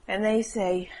And they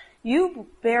say, you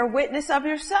bear witness of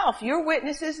yourself. Your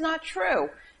witness is not true.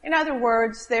 In other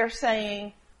words, they're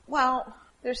saying,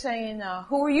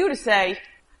 who are you to say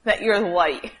that you're the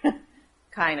light?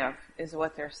 Kind of is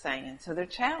what they're saying. So they're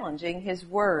challenging his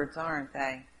words, aren't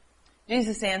they?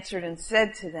 Jesus answered and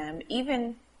said to them,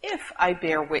 even if I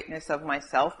bear witness of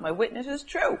myself, my witness is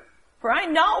true. For I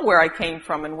know where I came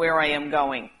from and where I am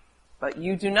going. But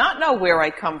you do not know where I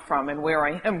come from and where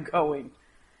I am going.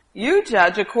 You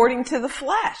judge according to the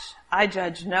flesh. I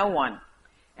judge no one.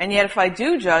 And yet if I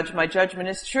do judge, my judgment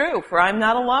is true. For I am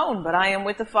not alone, but I am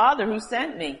with the Father who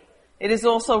sent me. It is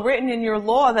also written in your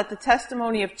law that the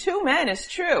testimony of two men is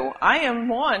true. I am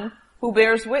one who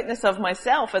bears witness of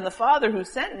myself, and the Father who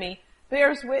sent me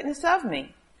bears witness of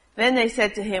me. Then they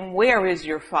said to him, where is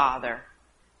your Father?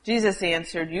 Jesus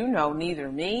answered, you know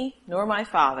neither me nor my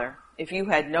Father. If you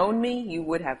had known me, you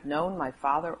would have known my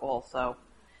Father also.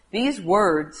 These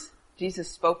words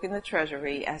Jesus spoke in the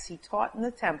treasury as he taught in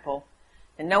the temple,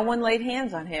 and no one laid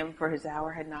hands on him, for his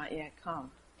hour had not yet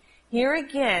come. Here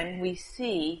again we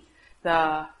see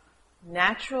the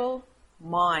natural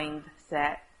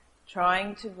mindset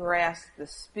trying to grasp the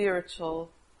spiritual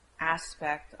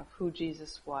aspect of who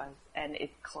Jesus was, and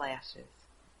it clashes.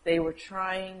 They were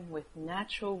trying with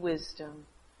natural wisdom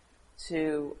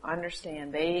to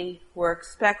understand. They were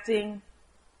expecting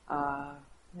a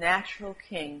natural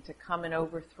king to come and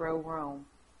overthrow Rome.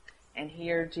 And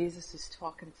here Jesus is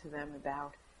talking to them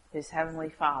about his heavenly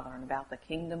Father and about the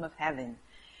kingdom of heaven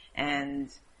and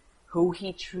who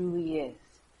he truly is.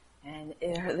 And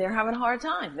they're having a hard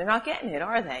time. They're not getting it,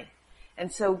 are they?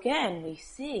 And so again, we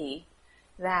see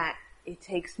that it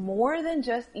takes more than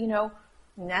just, and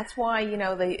that's why,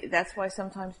 that's why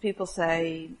sometimes people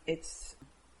say it's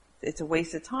a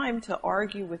waste of time to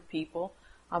argue with people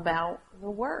about the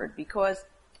Word, because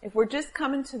if we're just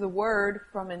coming to the Word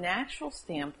from a natural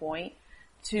standpoint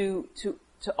to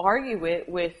argue it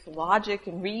with logic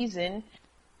and reason,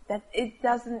 that it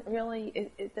doesn't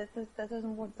really,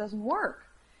 that doesn't work.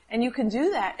 And you can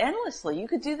do that endlessly. You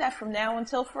could do that from now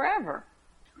until forever.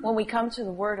 When we come to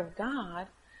the Word of God,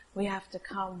 we have to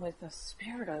come with the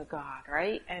Spirit of God,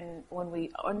 right? And when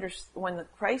when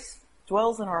Christ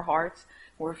dwells in our hearts,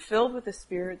 we're filled with the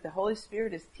Spirit, the Holy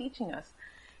Spirit is teaching us,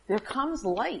 there comes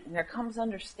light and there comes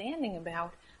understanding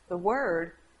about the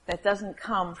Word that doesn't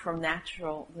come from the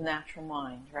natural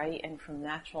mind, right? And from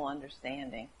natural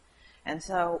understanding. And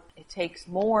so it takes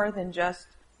more than just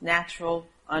natural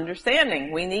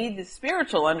understanding. We need the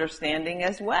spiritual understanding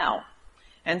as well.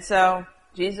 And so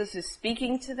Jesus is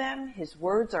speaking to them. His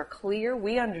words are clear.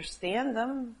 We understand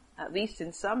them, at least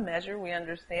in some measure we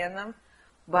understand them,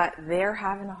 but they're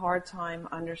having a hard time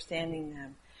understanding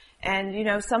them.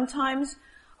 And sometimes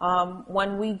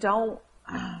when we don't,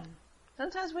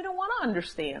 sometimes we don't want to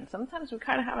understand. Sometimes we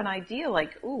kind of have an idea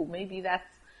like, ooh, maybe that's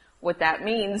what that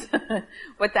means.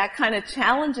 But that kind of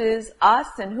challenges us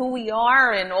and who we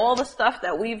are and all the stuff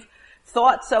that we've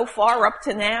thought so far up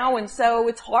to now. And so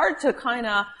it's hard to kind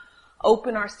of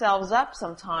open ourselves up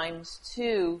sometimes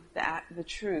to the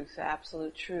truth, the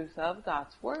absolute truth of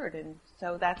God's Word. And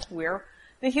so that's where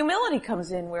the humility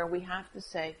comes in, where we have to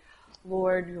say,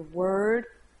 Lord, your Word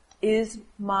is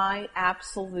my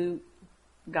absolute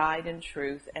guide and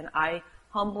truth, and I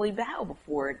humbly bow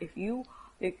before it. If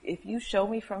you show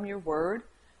me from your Word,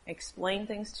 explain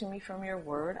things to me from your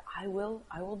Word, I will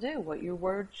do what your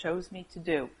Word shows me to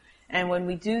do. And when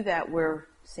we do that, we're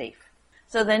safe.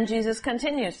 So then Jesus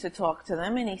continues to talk to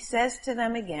them, and he says to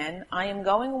them again, I am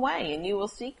going away, and you will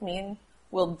seek me and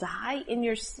will die in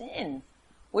your sin.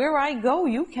 Where I go,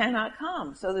 you cannot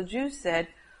come. So the Jews said,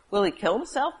 will he kill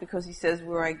himself because he says,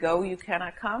 where I go, you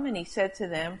cannot come? And he said to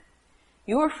them,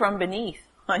 you are from beneath,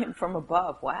 I am from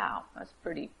above. Wow, that's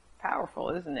pretty powerful,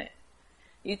 isn't it?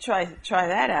 You try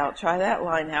that out. Try that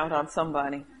line out on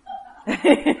somebody.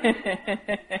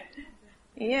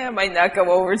 Yeah, it might not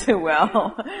go over too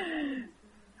well.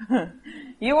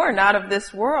 You are not of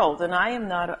this world, and I am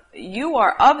not. You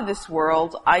are of this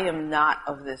world, I am not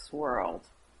of this world.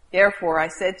 Therefore I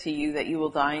said to you that you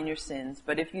will die in your sins.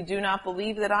 But if you do not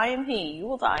believe that I am he, you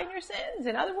will die in your sins.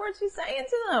 In other words, he's saying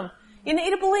to them, you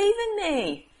need to believe in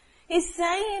me. He's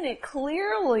saying it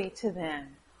clearly to them.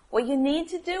 What you need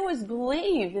to do is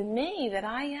believe in me, that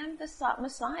I am the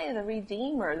Messiah, the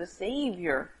Redeemer, the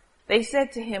Savior. They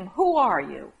said to him, who are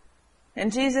you?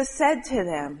 And Jesus said to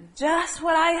them, just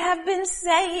what I have been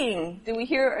saying. Do we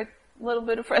hear a little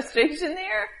bit of frustration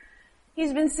there?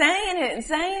 He's been saying it and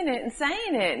saying it and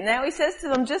saying it. And now he says to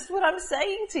them, just what I'm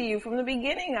saying to you from the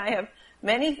beginning. I have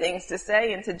many things to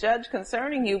say and to judge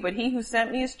concerning you, but he who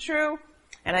sent me is true.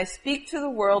 And I speak to the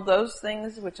world those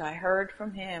things which I heard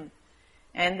from him.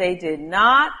 And they did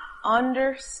not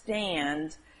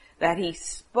understand that he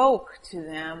spoke to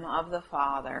them of the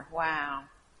Father. Wow.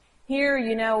 Here,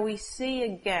 we see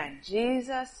again,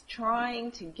 Jesus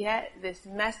trying to get this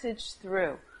message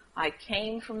through. I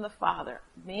came from the Father.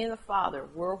 Me and the Father,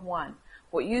 we're one.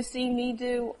 What you see me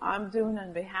do, I'm doing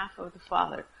on behalf of the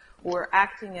Father. We're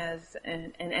acting as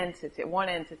an entity, one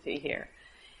entity here,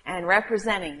 and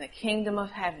representing the kingdom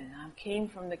of heaven. I came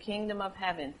from the kingdom of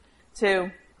heaven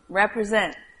to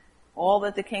represent all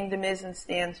that the kingdom is and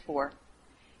stands for.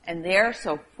 And they're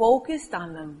so focused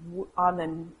on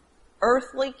the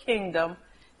earthly kingdom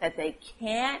that they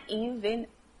can't even,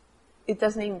 it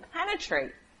doesn't even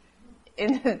penetrate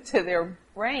into their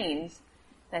brains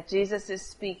that Jesus is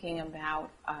speaking about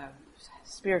a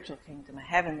spiritual kingdom, a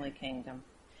heavenly kingdom.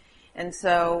 And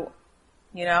so,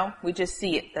 we just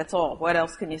see it. That's all. What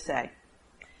else can you say?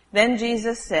 Then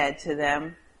Jesus said to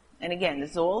them, and again,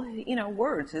 this is all,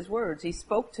 words, his words. He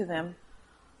spoke to them.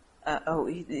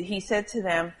 He said to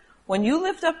them, when you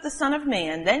lift up the Son of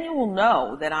Man, then you will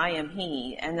know that I am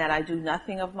he, and that I do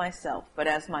nothing of myself, but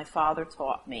as my Father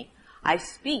taught me. I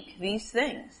speak these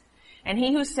things. And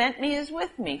he who sent me is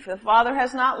with me, for the Father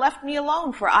has not left me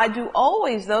alone, for I do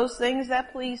always those things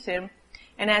that please him.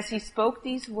 And as he spoke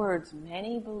these words,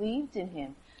 many believed in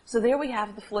him. So there we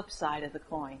have the flip side of the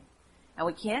coin. And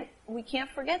we can't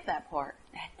forget that part,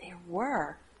 that there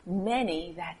were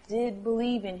many that did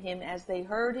believe in him as they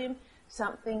heard him.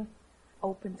 Something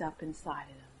opened up inside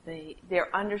of them.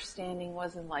 Their understanding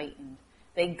was enlightened.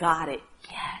 They got it.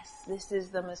 Yes, this is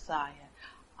the Messiah.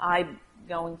 I'm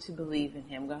going to believe in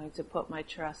him, going to put my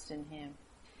trust in him.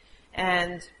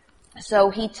 And so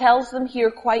he tells them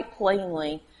here quite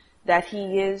plainly that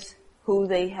he is who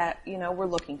they were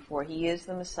looking for. He is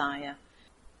the Messiah.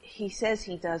 He says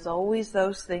he does always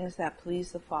those things that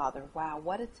please the Father. Wow,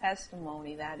 what a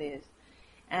testimony that is.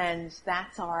 And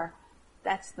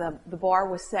the bar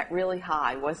was set really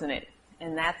high, wasn't it?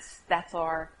 And that's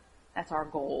our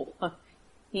goal.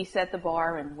 He set the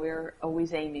bar and we're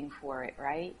always aiming for it,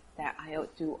 right? That I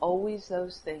do always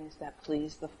those things that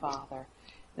please the Father.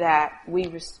 That we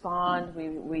respond,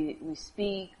 we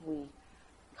speak, we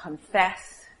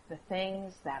confess the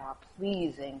things that are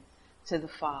pleasing to the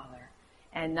Father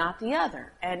and not the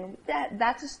other. And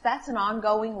that's an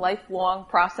ongoing, lifelong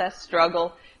process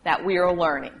struggle that we are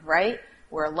learning, right?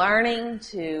 We're learning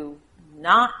to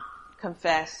not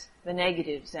confess the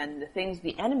negatives and the things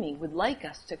the enemy would like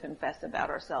us to confess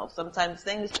about ourselves. Sometimes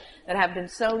things that have been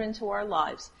sown into our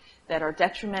lives that are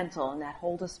detrimental and that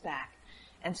hold us back.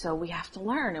 And so we have to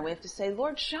learn and we have to say,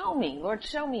 Lord, show me,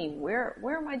 where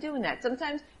am I doing that?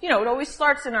 Sometimes, it always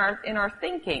starts in our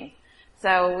thinking.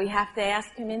 So we have to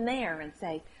ask him in there and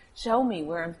say, show me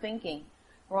where I'm thinking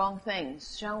wrong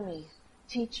things. Show me,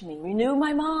 teach me, renew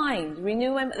my mind,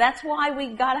 that's why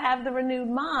we gotta have the renewed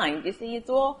mind. You see, it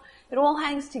all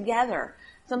hangs together.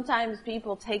 Sometimes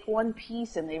people take one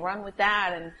piece and they run with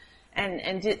that and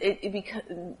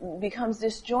it becomes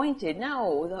disjointed.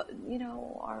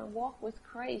 No, our walk with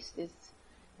Christ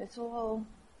it's all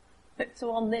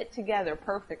knit together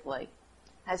perfectly.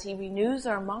 As he renews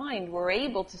our mind, we're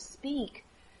able to speak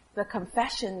the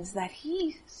confessions that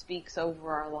he speaks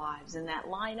over our lives and that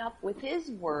line up with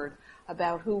his word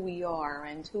about who we are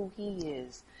and who he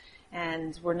is.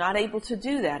 And we're not able to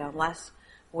do that unless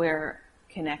we're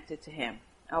connected to him.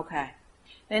 Okay.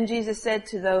 Then Jesus said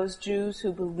to those Jews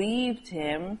who believed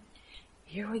him,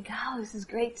 here we go, this is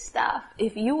great stuff.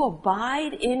 If you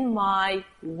abide in my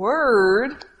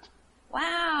word,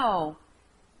 wow.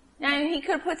 Now he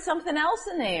could have put something else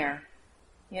in there.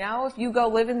 If you go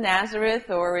live in Nazareth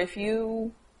or if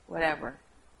you, whatever.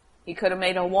 He could have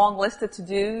made a long list of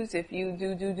to-dos. If you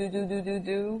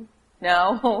do.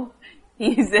 No.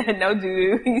 He said no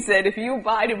do. He said if you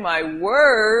abide in my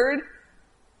word,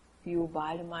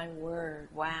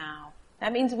 wow.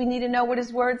 That means we need to know what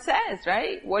his word says,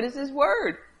 right? What is his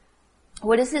word?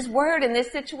 What is his word in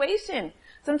this situation?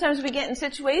 Sometimes we get in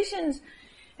situations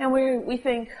and we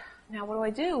think, now what do I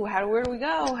do? Where do we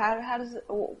go? How does it,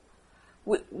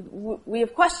 we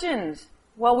have questions.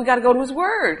 Well, we gotta go to his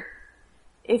word.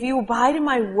 If you abide in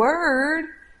my word,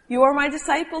 you are my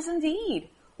disciples indeed.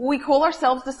 We call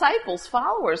ourselves disciples,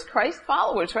 followers, Christ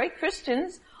followers, right?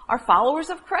 Christians are followers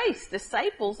of Christ,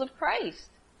 disciples of Christ.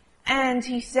 And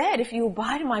he said, if you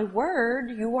abide in my word,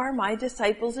 you are my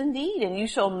disciples indeed, and you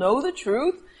shall know the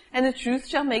truth, and the truth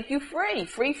shall make you free.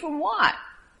 Free from what?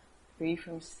 Free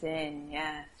from sin,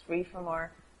 yes. Free from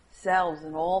ourselves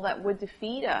and all that would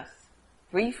defeat us.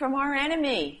 Free from our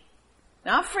enemy.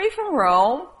 Not free from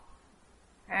Rome.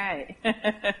 Right.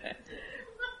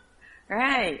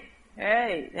 Right.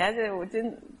 That's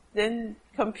it. Didn't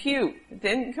compute. It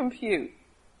didn't compute.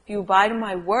 If you abide in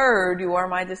my word, you are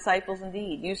my disciples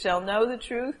indeed. You shall know the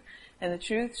truth, and the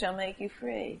truth shall make you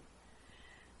free.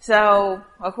 So,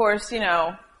 of course,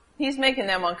 he's making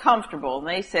them uncomfortable. And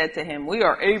they said to him, we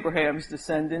are Abraham's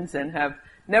descendants and have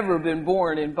never been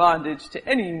born in bondage to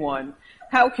anyone.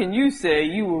 How can you say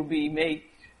you will be made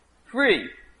free?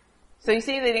 So you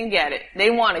see, they didn't get it. They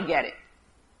want to get it.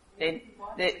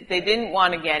 They didn't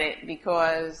want to get it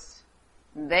because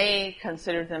they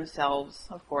considered themselves,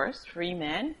 of course, free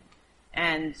men,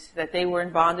 and that they were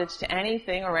in bondage to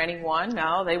anything or anyone.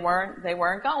 No, they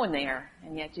weren't going there.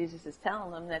 And yet Jesus is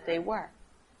telling them that they were.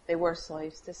 They were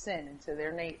slaves to sin and to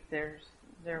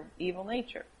their evil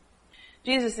nature.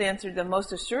 Jesus answered them,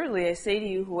 most assuredly I say to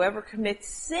you, whoever commits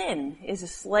sin is a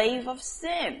slave of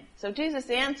sin. So Jesus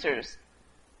answers,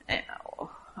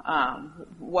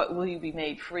 what will you be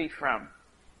made free from?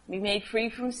 Be made free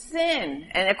from sin.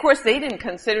 And of course they didn't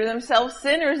consider themselves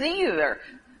sinners either.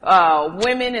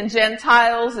 Women and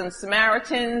Gentiles and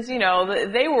Samaritans,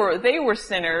 they were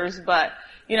sinners, but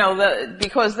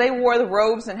because they wore the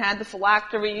robes and had the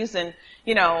phylacteries and,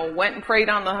 went and prayed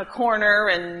on the corner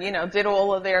and, did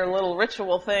all of their little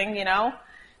ritual thing,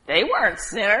 they weren't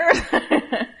sinners.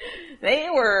 They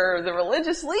were the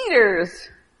religious leaders.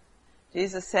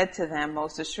 Jesus said to them,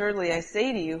 most assuredly I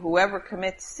say to you, whoever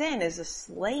commits sin is a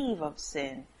slave of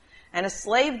sin. And a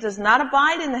slave does not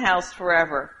abide in the house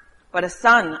forever, but a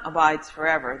son abides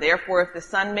forever. Therefore, if the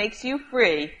Son makes you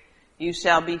free, you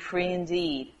shall be free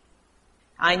indeed.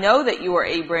 I know that you are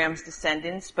Abraham's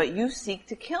descendants, but you seek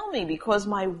to kill me because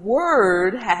my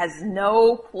word has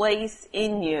no place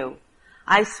in you.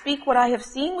 I speak what I have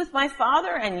seen with my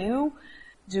father, and you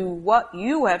do what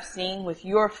you have seen with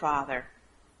your father.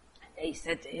 They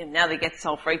said to him, now they get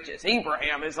self-righteous,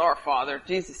 Abraham is our father.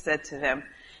 Jesus said to them,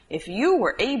 if you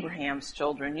were Abraham's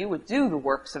children, you would do the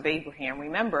works of Abraham.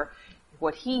 Remember,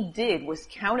 what he did was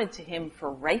counted to him for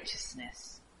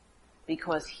righteousness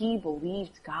because he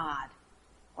believed God.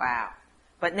 Wow.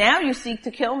 But now you seek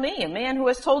to kill me, a man who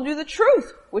has told you the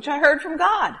truth, which I heard from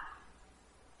God.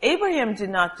 Abraham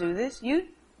did not do this. You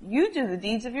do the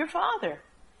deeds of your father.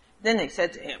 Then they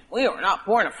said to him, we are not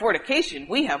born of fornication.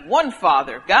 We have one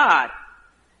Father, God.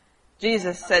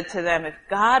 Jesus said to them, if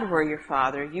God were your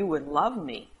Father, you would love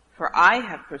me, for I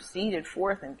have proceeded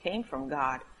forth and came from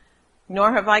God.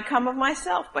 Nor have I come of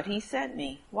myself, but he sent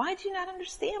me. Why do you not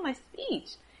understand my speech?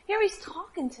 Here he's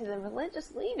talking to the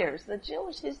religious leaders, the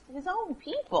Jewish, his own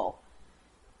people.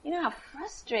 You know how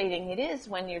frustrating it is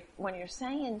when you're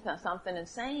saying something and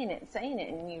saying it,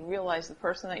 and you realize the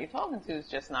person that you're talking to is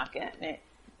just not getting it.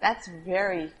 That's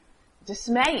very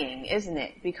dismaying, isn't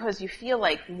it? Because you feel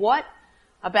like, what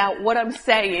about what I'm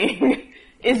saying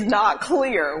is not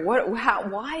clear?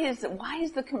 Why is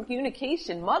the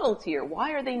communication muddled here?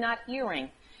 Why are they not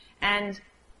hearing? And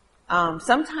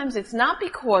sometimes it's not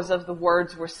because of the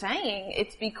words we're saying,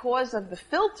 it's because of the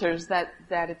filters that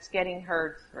it's getting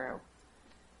heard through.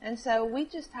 And so we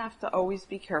just have to always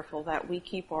be careful that we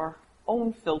keep our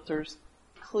own filters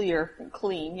clear and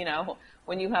clean,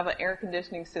 when you have an air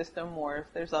conditioning system or if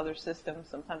there's other systems,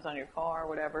 sometimes on your car or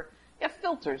whatever, you have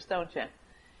filters, don't you?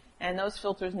 And those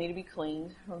filters need to be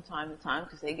cleaned from time to time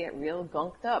because they get real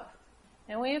gunked up.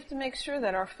 And we have to make sure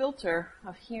that our filter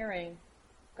of hearing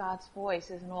God's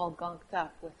voice isn't all gunked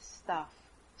up with stuff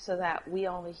so that we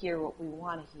only hear what we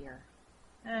want to hear.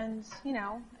 And,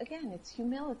 again, it's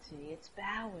humility, it's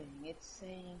bowing, it's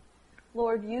saying,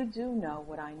 Lord, you do know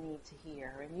what I need to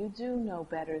hear, and you do know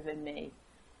better than me,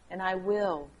 and I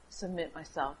will submit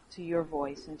myself to your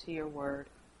voice and to your word.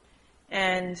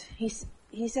 And he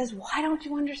says, why don't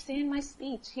you understand my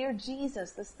speech? Hear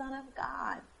Jesus, the Son of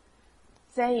God,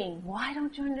 saying, why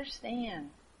don't you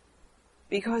understand?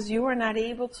 Because you are not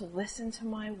able to listen to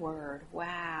my word.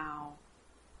 Wow.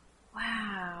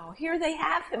 Wow. Here they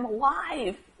have him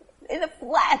alive in the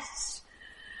flesh.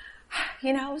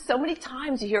 So many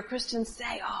times you hear Christians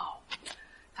say, oh, if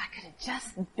I could have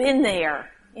just been there.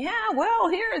 Yeah, well,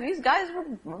 here, these guys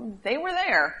they were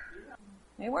there.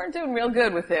 They weren't doing real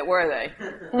good with it, were they?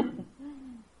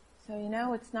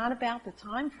 So, it's not about the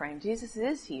time frame. Jesus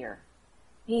is here.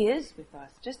 He is with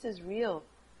us, just as real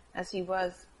as he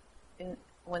was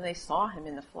when they saw him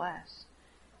in the flesh.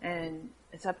 And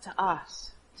it's up to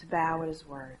us to bow at his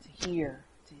word, to hear,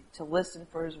 to listen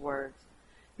for his words,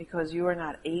 because you are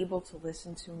not able to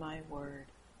listen to my word.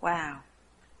 Wow.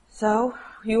 So,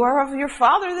 you are of your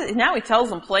father. Now he tells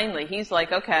them plainly. He's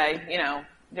like, okay,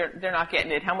 they're not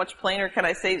getting it. How much plainer can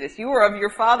I say this? You are of your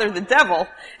father, the devil,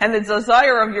 and the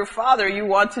desire of your father you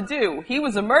want to do. He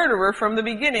was a murderer from the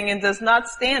beginning and does not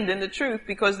stand in the truth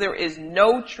because there is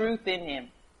no truth in him.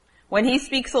 When he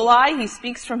speaks a lie, he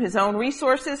speaks from his own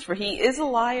resources, for he is a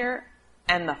liar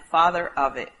and the father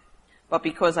of it. But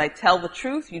because I tell the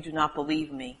truth, you do not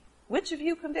believe me. Which of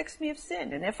you convicts me of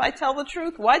sin? And if I tell the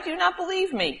truth, why do you not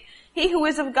believe me? He who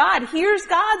is of God hears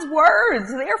God's words.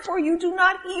 Therefore you do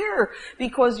not hear,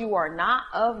 because you are not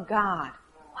of God.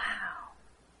 Wow.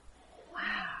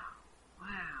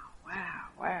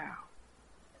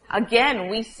 Again,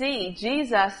 we see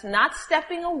Jesus not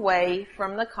stepping away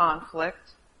from the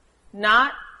conflict,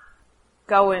 not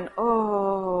going,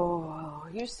 oh,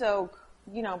 you're so,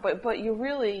 but you're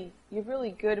really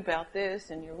good about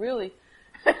this, and you're really,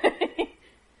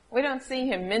 we don't see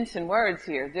him mincing words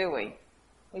here, do we?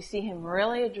 We see him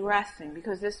really addressing,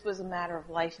 because this was a matter of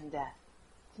life and death.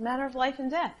 It's a matter of life and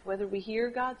death, whether we hear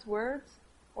God's words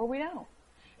or we don't.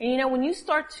 And when you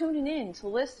start tuning in to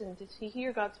listen, to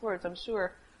hear God's words, I'm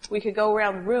sure we could go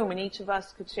around the room and each of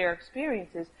us could share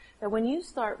experiences, that when you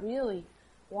start really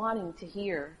wanting to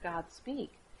hear God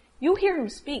speak, you hear him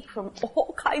speak from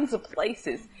all kinds of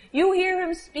places. You hear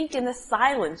him speak in the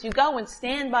silence. You go and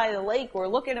stand by the lake or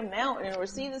look at a mountain or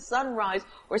see the sunrise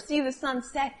or see the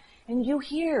sunset, and you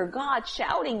hear God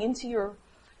shouting into your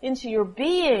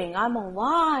being, I'm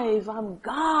alive, I'm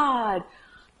God.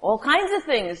 All kinds of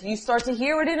things. You start to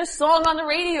hear it in a song on the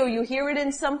radio. You hear it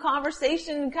in some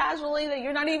conversation casually that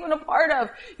you're not even a part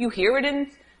of. You hear it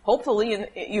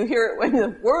you hear it when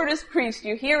the word is preached.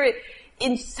 You hear it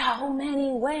in so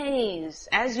many ways.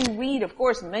 As you read, of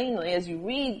course, mainly as you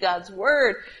read God's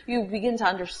word, you begin to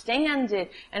understand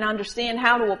it and understand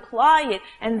how to apply it.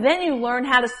 And then you learn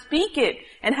how to speak it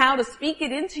and how to speak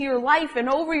it into your life and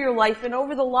over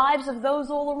the lives of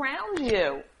those all around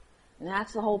you. And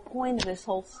that's the whole point of this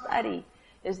whole study,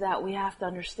 is that we have to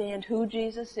understand who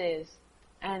Jesus is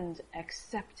and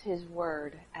accept his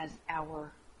word as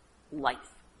our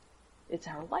life. It's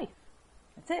our life.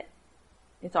 That's it.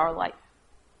 It's our life.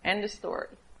 End of story.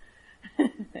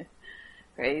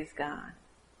 Praise God.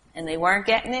 And they weren't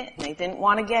getting it, and they didn't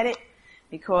want to get it,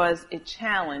 because it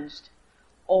challenged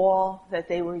all that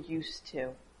they were used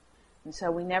to. And so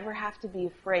we never have to be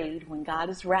afraid when God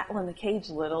is rattling the cage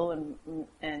a little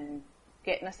and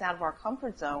getting us out of our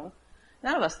comfort zone.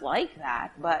 None of us like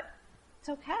that, but it's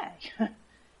okay.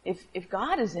 If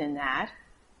God is in that,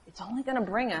 it's only going to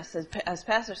bring us, as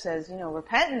Pastor says,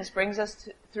 repentance brings us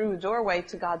through a doorway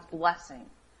to God's blessing.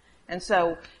 And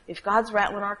so if God's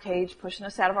rattling our cage, pushing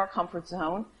us out of our comfort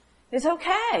zone, it's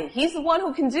okay. He's the one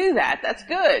who can do that. That's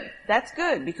good. That's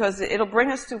good, because it'll bring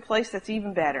us to a place that's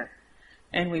even better.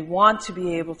 And we want to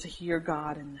be able to hear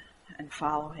God and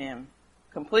follow him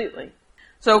completely.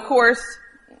 So of course,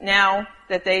 now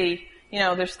that they're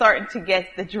starting to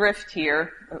get the drift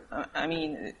here. I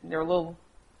mean, they're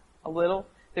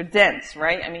they're dense,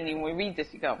 right? I mean, when we read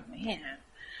this, you go, man.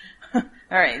 All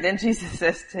right. Then Jesus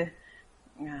says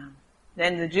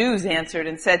then the Jews answered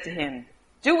and said to him,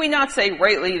 do we not say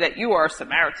rightly that you are a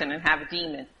Samaritan and have a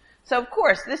demon? So of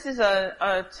course, this is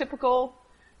a typical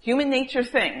human nature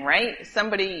thing, right?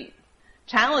 Somebody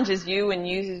challenges you and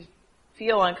you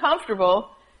feel uncomfortable,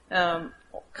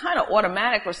 kind of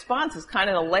automatic response is kind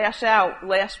of to lash out,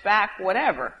 lash back,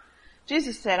 whatever.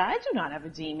 Jesus said, I do not have a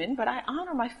demon, but I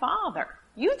honor my Father.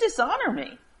 You dishonor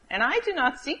me, and I do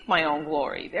not seek my own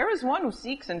glory. There is one who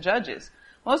seeks and judges.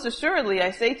 Most assuredly,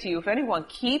 I say to you, if anyone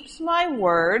keeps my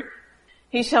word,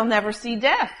 he shall never see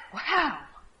death. Wow.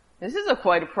 This is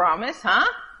quite a promise, huh?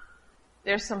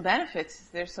 There's some benefits.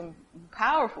 There's some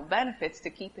powerful benefits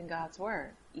to keeping God's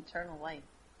word. Eternal life.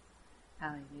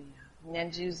 Hallelujah. And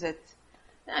then Jews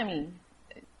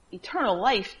eternal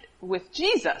life with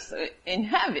Jesus in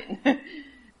heaven.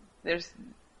 There's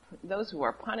those who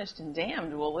are punished and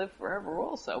damned will live forever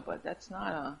also, but that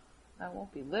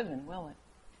won't be living, will it?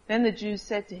 Then the Jews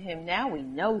said to him, now we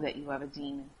know that you have a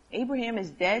demon. Abraham is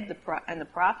dead and the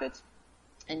prophets,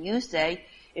 and you say,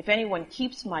 if anyone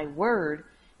keeps my word,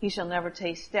 he shall never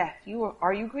taste death.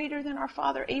 Are you greater than our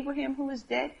father Abraham who is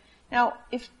dead? Now,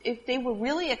 if they were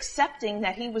really accepting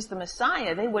that he was the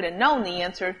Messiah, they would have known the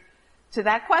answer to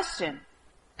that question.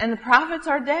 And the prophets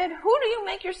are dead? Who do you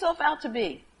make yourself out to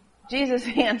be? Jesus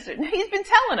answered. He's been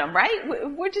telling them,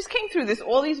 right? We just came through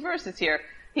all these verses here.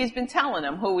 He's been telling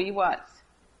them who he was.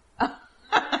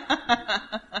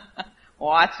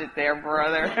 Watch it there,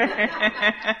 brother.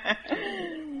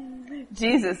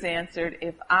 Jesus answered,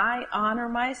 if I honor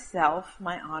myself,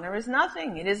 my honor is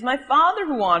nothing. It is my Father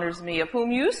who honors me, of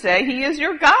whom you say he is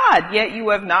your God, yet you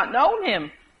have not known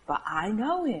him, but I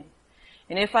know him.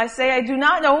 And if I say I do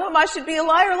not know him, I should be a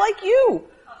liar like you.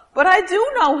 But I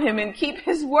do know him and keep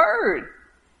his word.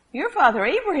 Your father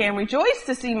Abraham rejoiced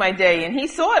to see my day, and he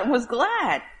saw it and was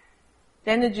glad.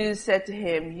 Then the Jews said to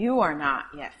him, "You are not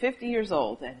yet 50 years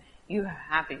old, and you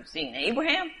haven't seen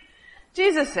Abraham?"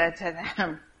 Jesus said to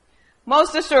them,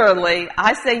 "Most assuredly,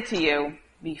 I say to you,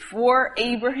 before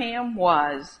Abraham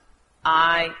was,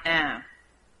 I am."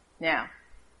 Now,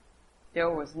 there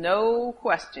was no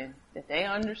question that they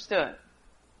understood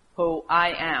who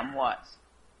I am was.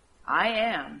 I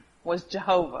am was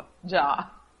Jehovah, Jah.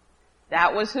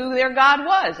 That was who their God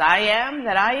was. I am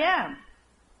that I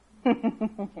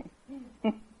am.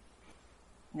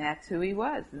 That's who he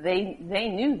was. They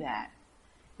knew that.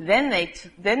 Then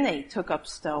they took up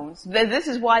stones. This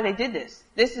is why they did this.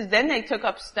 Then they took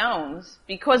up stones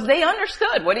because they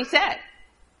understood what he said.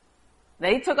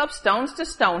 They took up stones to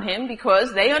stone him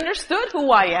because they understood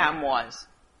who I am was.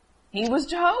 He was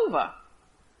Jehovah.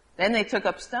 Then they took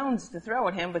up stones to throw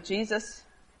at him, but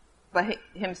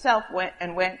himself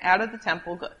went out of the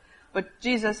temple. But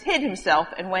Jesus hid himself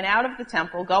and went out of the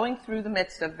temple, going through the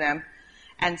midst of them,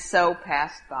 and so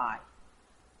passed by.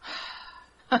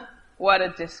 What a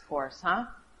discourse, huh?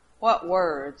 What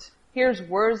words. Here's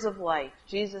words of life.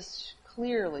 Jesus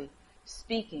clearly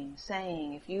speaking,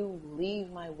 saying, if you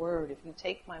leave my word, if you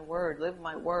take my word, live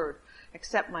my word,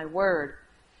 accept my word,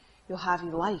 you'll have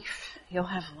life. You'll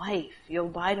have life. You'll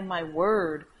abide in my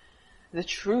word. The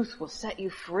truth will set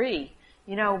you free.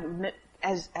 You know,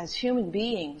 as human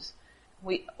beings,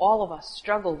 all of us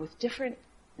struggle with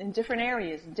in different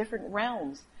areas, in different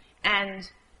realms. And,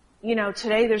 you know,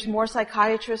 today there's more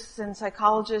psychiatrists and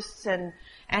psychologists and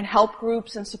help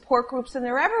groups and support groups than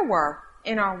there ever were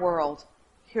in our world.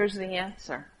 Here's the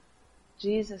answer.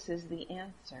 Jesus is the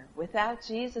answer. Without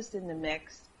Jesus in the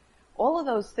mix, all of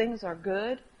those things are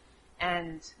good,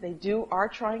 and they are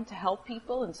trying to help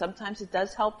people, and sometimes it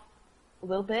does help a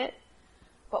little bit.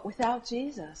 But without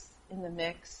Jesus in the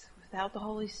mix, without the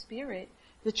Holy Spirit,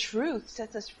 the truth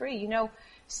sets us free. You know,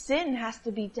 sin has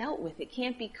to be dealt with. It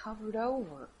can't be covered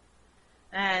over.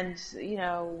 And, you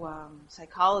know,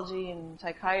 psychology and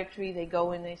psychiatry, they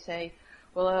go in, they say,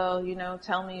 well, you know,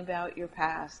 tell me about your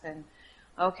past. And,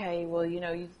 okay, well, you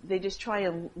know, they just try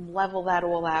and level that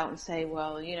all out and say,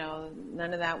 well, you know,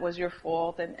 none of that was your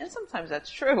fault. And sometimes that's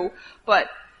true. But,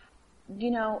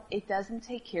 you know, it doesn't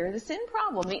take care of the sin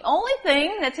problem. The only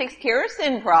thing that takes care of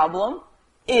sin problem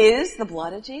is the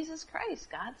blood of Jesus Christ,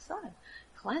 God's Son,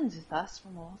 cleanseth us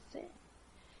from all sin.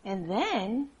 And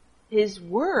then his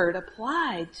word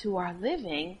applied to our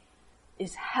living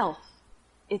is health.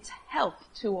 It's health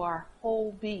to our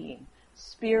whole being,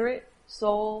 spirit,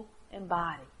 soul, and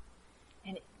body.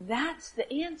 And that's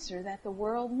the answer that the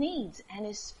world needs and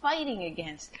is fighting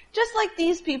against. Just like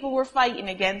these people were fighting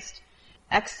against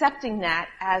accepting that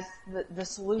as the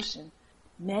solution.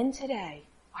 Men today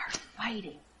are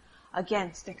fighting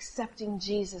against accepting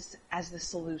Jesus as the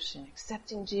solution,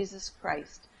 accepting Jesus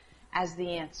Christ as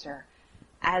the answer,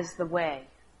 as the way.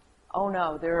 Oh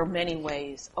no, there are many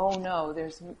ways. Oh no,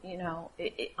 there's, you know,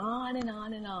 on and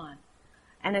on and on.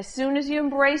 And as soon as you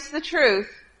embrace the truth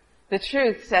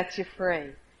sets you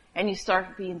free. And you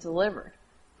start being delivered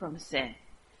from sin.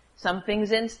 Some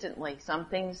things instantly, some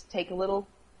things take a little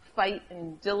fight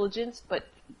and diligence, but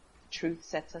truth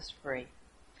sets us free.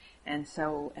 And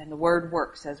the word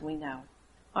works, as we know.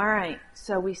 Alright,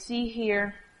 so we see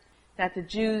here that the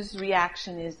Jews'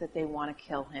 reaction is that they want to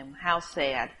kill him. How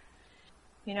sad.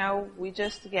 You know, we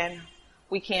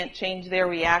can't change their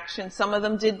reaction. Some of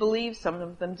them did believe, some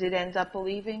of them did end up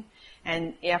believing.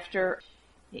 And after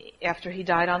he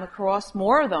died on the cross,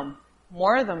 more of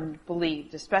them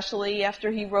believed, especially after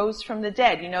he rose from the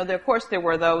dead. You know, of course there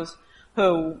were those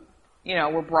who, you know,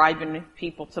 were bribing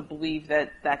people to believe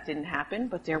that didn't happen,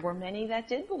 but there were many that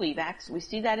did believe. Acts, we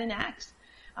see that in Acts.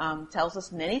 Tells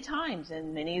us many times,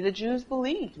 and many of the Jews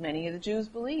believed.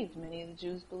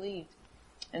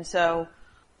 And so,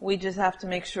 we just have to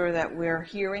make sure that we're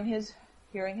hearing his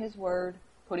word,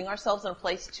 putting ourselves in a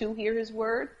place to hear his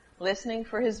word, listening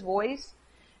for his voice,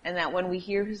 and that when we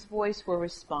hear his voice, we're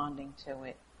responding to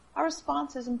it. Our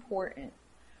response is important.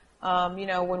 You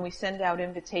know, when we send out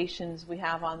invitations, we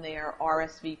have on there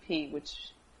RSVP,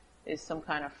 which is some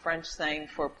kind of French saying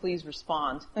for please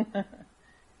respond.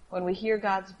 When we hear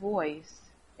God's voice,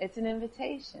 it's an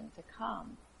invitation to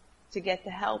come, to get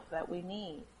the help that we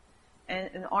need. And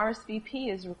an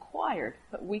RSVP is required,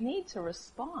 but we need to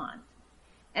respond.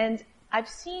 And I've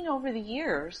seen over the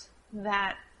years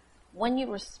that when you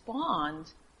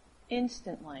respond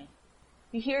instantly,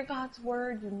 you hear God's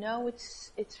word, you know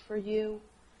it's for you,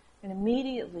 and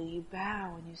immediately you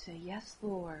bow and you say, yes,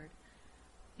 Lord,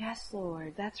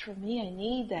 that's for me, I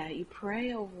need that. You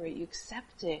pray over it, you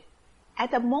accept it. At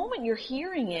the moment you're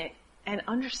hearing it and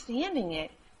understanding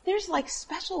it, there's like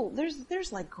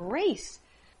grace.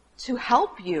 to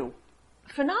help you.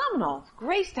 Phenomenal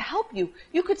grace to help you.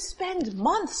 You could spend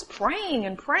months praying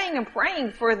and praying and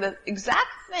praying for the exact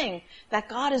thing that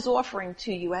God is offering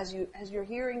to you as you're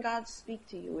hearing God speak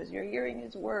to you, as you're hearing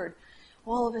His word.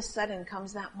 All of a sudden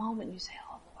comes that moment you say,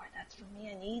 oh Lord, that's for me.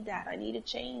 I need that. I need a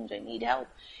change. I need help.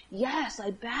 Yes,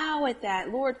 I bow at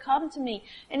that. Lord, come to me.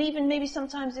 And even maybe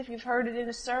sometimes if you've heard it in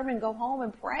a sermon, go home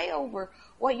and pray over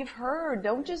what you've heard.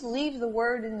 Don't just leave the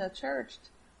word in the church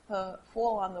to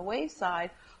fall on the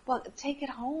wayside. But take it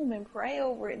home and pray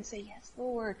over it and say, yes,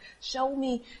 Lord, show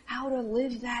me how to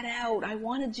live that out. I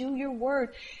want to do your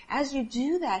word. As you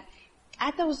do that,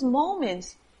 at those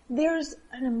moments, there's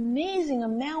an amazing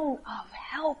amount of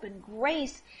help and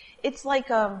grace. It's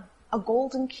like a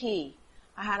golden key.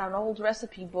 I had an old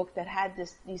recipe book that had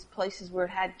these places where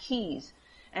it had keys.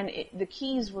 And the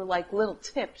keys were like little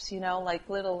tips, like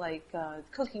little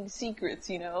cooking secrets,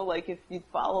 like if you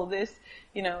follow this,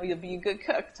 you'll be a good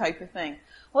cook type of thing.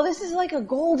 Well, this is like a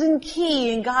golden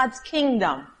key in God's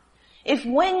kingdom. If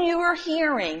when you are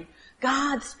hearing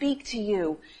God speak to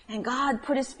you and God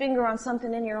put His finger on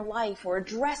something in your life or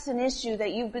address an issue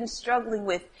that you've been struggling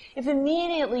with, if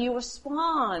immediately you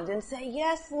respond and say,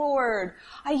 yes, Lord,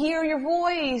 I hear your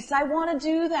voice. I want to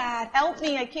do that. Help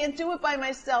me. I can't do it by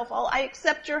myself. I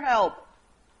accept your help.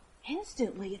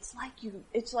 Instantly, it's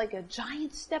like a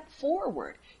giant step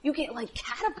forward. You get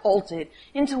catapulted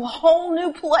into a whole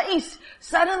new place.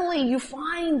 Suddenly you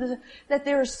find that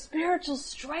there's spiritual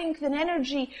strength and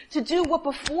energy to do what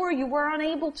before you were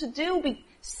unable to do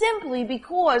simply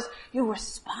because you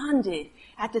responded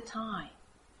at the time.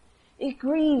 It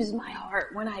grieves my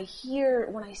heart when I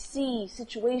see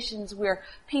situations where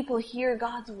people hear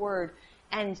God's word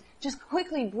and just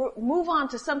quickly move on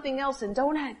to something else and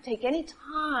don't take any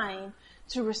time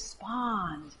to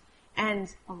respond and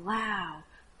allow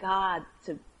God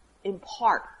to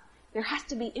impart. There has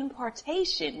to be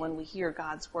impartation when we hear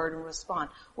God's word and respond.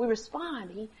 We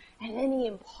respond, and then He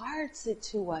imparts it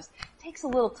to us. It takes a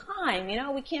little time,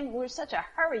 we're such a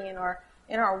hurry in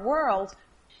our world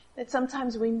that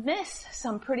sometimes we miss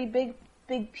some pretty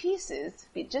big pieces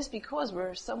just because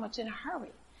we're so much in a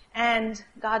hurry. And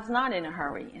God's not in a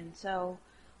hurry. And so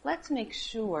let's make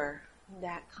sure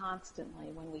that constantly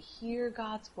when we hear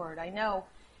God's word, I know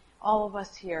all of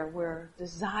us here, we're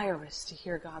desirous to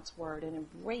hear God's word and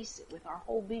embrace it with our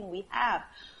whole being. We have.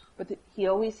 But He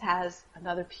always has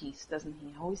another piece, doesn't He?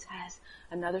 He always has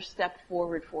another step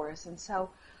forward for us. And so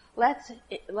let's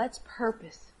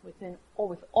purpose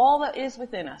with all that is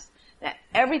within us that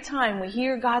every time we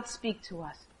hear God speak to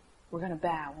us, we're going to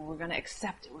bow and we're going to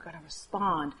accept it. We're going to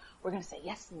respond. We're going to say,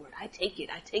 yes, Lord, I take it.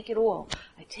 I take it all.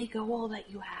 I take all that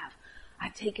you have. I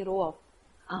take it all.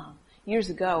 Years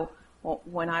ago,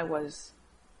 when I was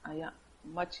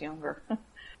much younger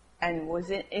and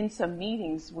was in some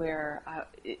meetings where,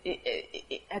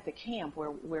 at the camp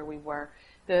where we were,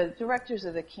 the directors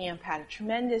of the camp had a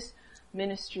tremendous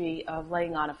ministry of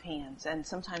laying on of hands. And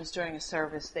sometimes during a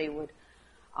service, they would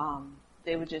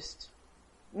just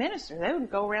minister. They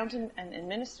would go around and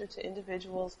minister to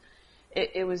individuals.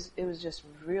 It was just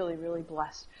really, really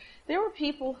blessed. There were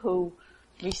people who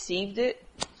received it,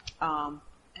 and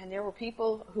there were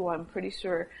people who I'm pretty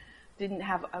sure didn't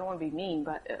have, I don't want to be mean,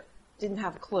 but didn't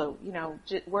have a clue,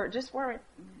 just weren't.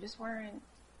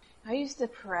 I used to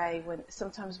pray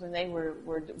sometimes when they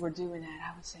were doing that,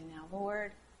 I would say, now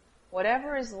Lord,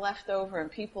 whatever is left over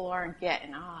and people aren't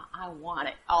getting, I want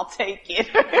it. I'll take it.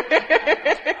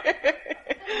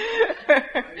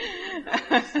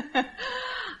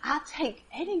 I'll take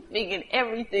anything and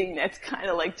everything that's kind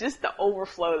of like just the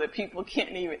overflow that people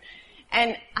can't even.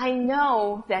 And I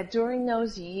know that during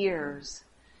those years,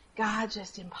 God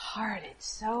just imparted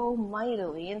so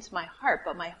mightily into my heart,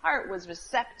 but my heart was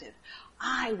receptive.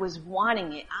 I was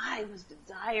wanting it. I was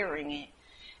desiring it.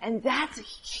 And that's a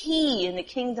key in the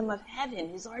kingdom of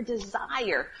heaven, is our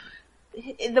desire.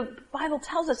 The Bible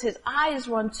tells us His eyes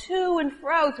run to and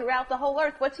fro throughout the whole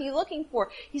earth. What's He looking for?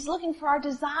 He's looking for our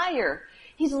desire.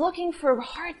 He's looking for a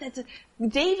heart that's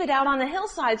David out on the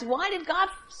hillsides. Why did God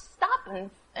stop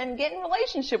and get in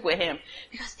relationship with him?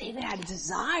 Because David had a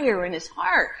desire in his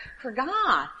heart for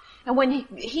God. And when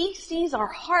he sees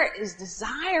our heart is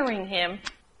desiring Him,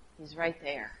 He's right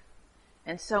there.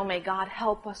 And so may God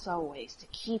help us always to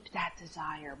keep that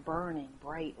desire burning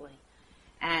brightly.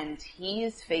 And He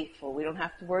is faithful. We don't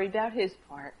have to worry about His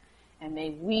part. And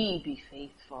may we be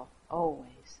faithful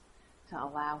always to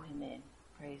allow Him in.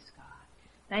 Praise God.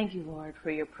 Thank you, Lord,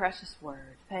 for your precious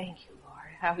word. Thank you, Lord,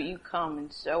 how you come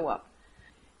and show up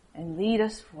and lead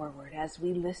us forward as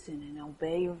we listen and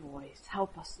obey your voice.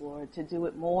 Help us, Lord, to do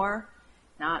it more,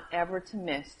 not ever to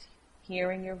miss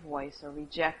hearing your voice or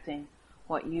rejecting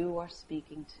what you are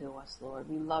speaking to us, Lord.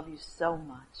 We love you so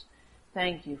much.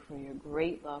 Thank you for your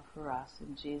great love for us.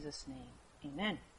 In Jesus' name, amen.